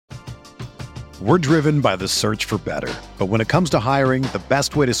We're driven by the search for better. But when it comes to hiring, the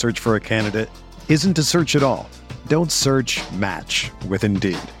best way to search for a candidate isn't to search at all. Don't search, match with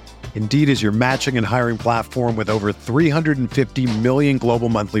Indeed. Indeed is your matching and hiring platform with over 350 million global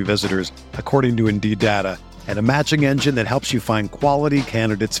monthly visitors, according to Indeed data, and a matching engine that helps you find quality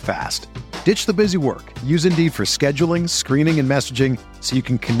candidates fast. Ditch the busy work. Use Indeed for scheduling, screening, and messaging so you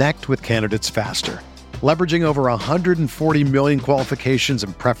can connect with candidates faster. Leveraging over 140 million qualifications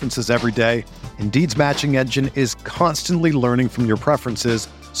and preferences every day, Indeed's matching engine is constantly learning from your preferences,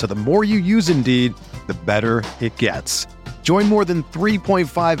 so the more you use Indeed, the better it gets. Join more than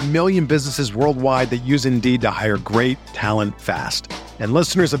 3.5 million businesses worldwide that use Indeed to hire great talent fast. And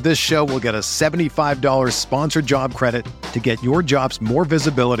listeners of this show will get a $75 sponsored job credit to get your jobs more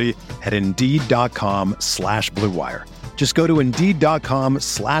visibility at Indeed.com/Blue Wire. Just go to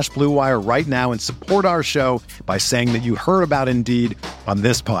Indeed.com/Blue Wire right now and support our show by saying that you heard about Indeed on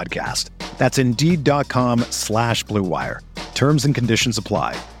this podcast. That's Indeed.com/Blue Wire. Terms and conditions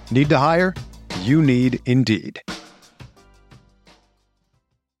apply. Need to hire? You need Indeed.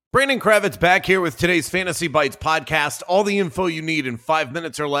 Brandon Kravitz back here with today's Fantasy Bites podcast. All the info you need in 5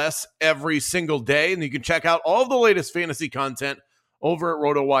 minutes or less every single day. And you can check out all of the latest fantasy content over at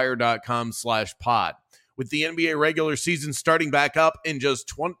rotowire.com/pod. With the NBA regular season starting back up in just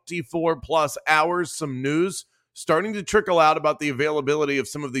 24 plus hours, some news starting to trickle out about the availability of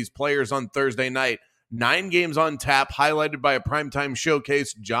some of these players on Thursday night. 9 games on tap, highlighted by a primetime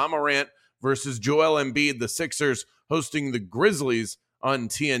showcase, Ja Morant versus Joel Embiid, the Sixers hosting the Grizzlies on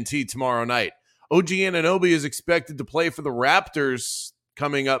TNT tomorrow night. OG Anunoby is expected to play for the Raptors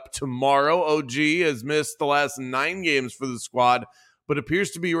coming up tomorrow. OG has missed the last 9 games for the squad, but appears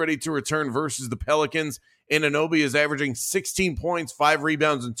to be ready to return versus the Pelicans. Anunoby is averaging 16 points, 5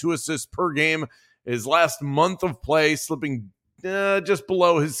 rebounds, and 2 assists per game. His last month of play slipping just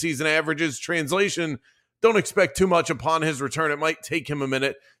below his season averages. Translation, don't expect too much upon his return. It might take him a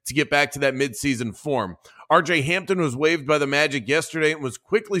minute to get back to that midseason form. RJ Hampton was waived by the Magic yesterday and was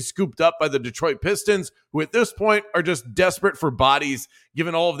quickly scooped up by the Detroit Pistons, who at this point are just desperate for bodies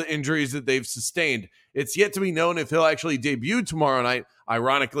given all of the injuries that they've sustained. It's yet to be known if he'll actually debut tomorrow night,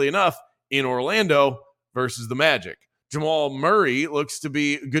 ironically enough, in Orlando versus the Magic. Jamal Murray looks to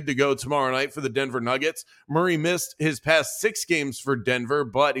be good to go tomorrow night for the Denver Nuggets. Murray missed his past 6 games for Denver,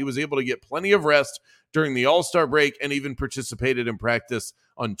 but he was able to get plenty of rest during the All-Star break and even participated in practice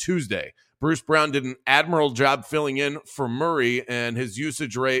on Tuesday. Bruce Brown did an admirable job filling in for Murray, and his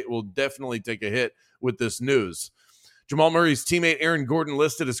usage rate will definitely take a hit with this news. Jamal Murray's teammate Aaron Gordon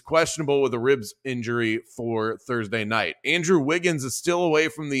listed as questionable with a ribs injury for Thursday night. Andrew Wiggins is still away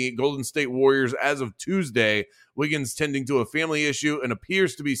from the Golden State Warriors as of Tuesday. Wiggins tending to a family issue and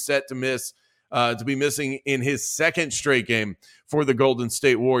appears to be set to be missing in his 2nd straight game for the Golden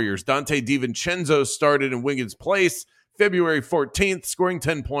State Warriors. Dante DiVincenzo started in Wiggins' place February 14th, scoring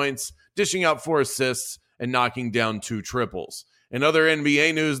 10 points, dishing out 4 assists, and knocking down 2 triples. In other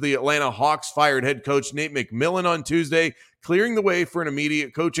NBA news, the Atlanta Hawks fired head coach Nate McMillan on Tuesday, clearing the way for an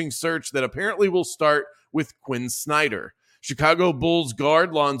immediate coaching search that apparently will start with Quinn Snyder. Chicago Bulls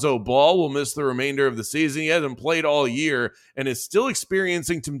guard Lonzo Ball will miss the remainder of the season. He hasn't played all year and is still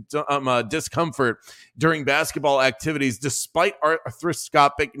experiencing some discomfort during basketball activities despite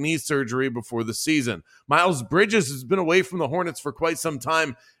arthroscopic knee surgery before the season. Miles Bridges has been away from the Hornets for quite some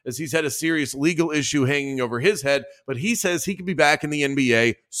time as he's had a serious legal issue hanging over his head, but he says he could be back in the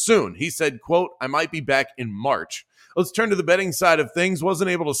NBA soon. He said, quote, "I might be back in March." Let's turn to the betting side of things. Wasn't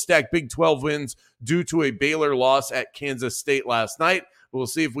able to stack Big 12 wins due to a Baylor loss at Kansas State last night. We'll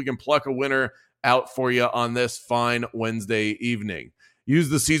see if we can pluck a winner out for you on this fine Wednesday evening. Use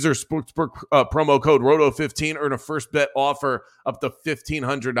the Caesar Sportsbook promo code ROTO15. Earn a first bet offer up to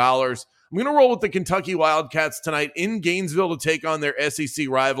 $1,500. I'm going to roll with the Kentucky Wildcats tonight in Gainesville to take on their SEC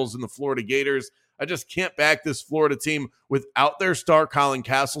rivals in the Florida Gators. I just can't back this Florida team without their star Colin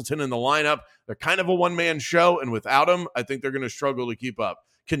Castleton in the lineup. They're kind of a one-man show, and without him, I think they're going to struggle to keep up.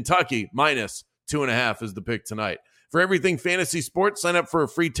 Kentucky minus 2.5 is the pick tonight. For everything fantasy sports, sign up for a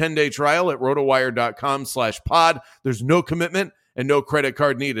free 10-day trial at rotowire.com/pod. There's no commitment and no credit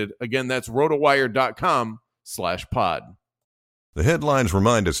card needed. Again, that's rotowire.com/pod. The headlines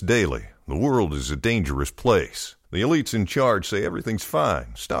remind us daily the world is a dangerous place. The elites in charge say everything's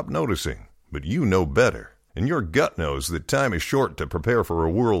fine. Stop noticing. But you know better. And your gut knows that time is short to prepare for a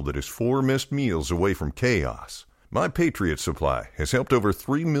world that is 4 missed meals away from chaos. My Patriot Supply has helped over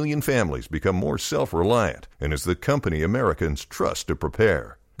 3 million families become more self-reliant and is the company Americans trust to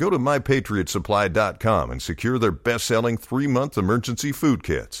prepare. Go to MyPatriotSupply.com and secure their best-selling 3-month emergency food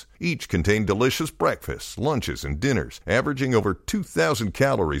kits. Each contain delicious breakfasts, lunches, and dinners, averaging over 2,000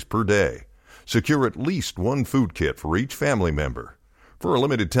 calories per day. Secure at least one food kit for each family member. For a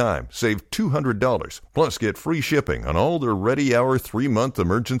limited time, save $200, plus get free shipping on all their Ready Hour 3-month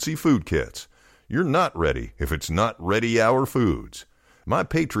emergency food kits. You're not ready if it's not Ready Hour Foods. My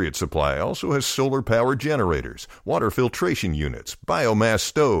Patriot Supply also has solar power generators, water filtration units, biomass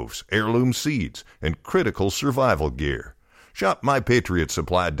stoves, heirloom seeds, and critical survival gear. Shop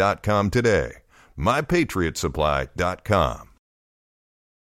MyPatriotSupply.com today. MyPatriotSupply.com.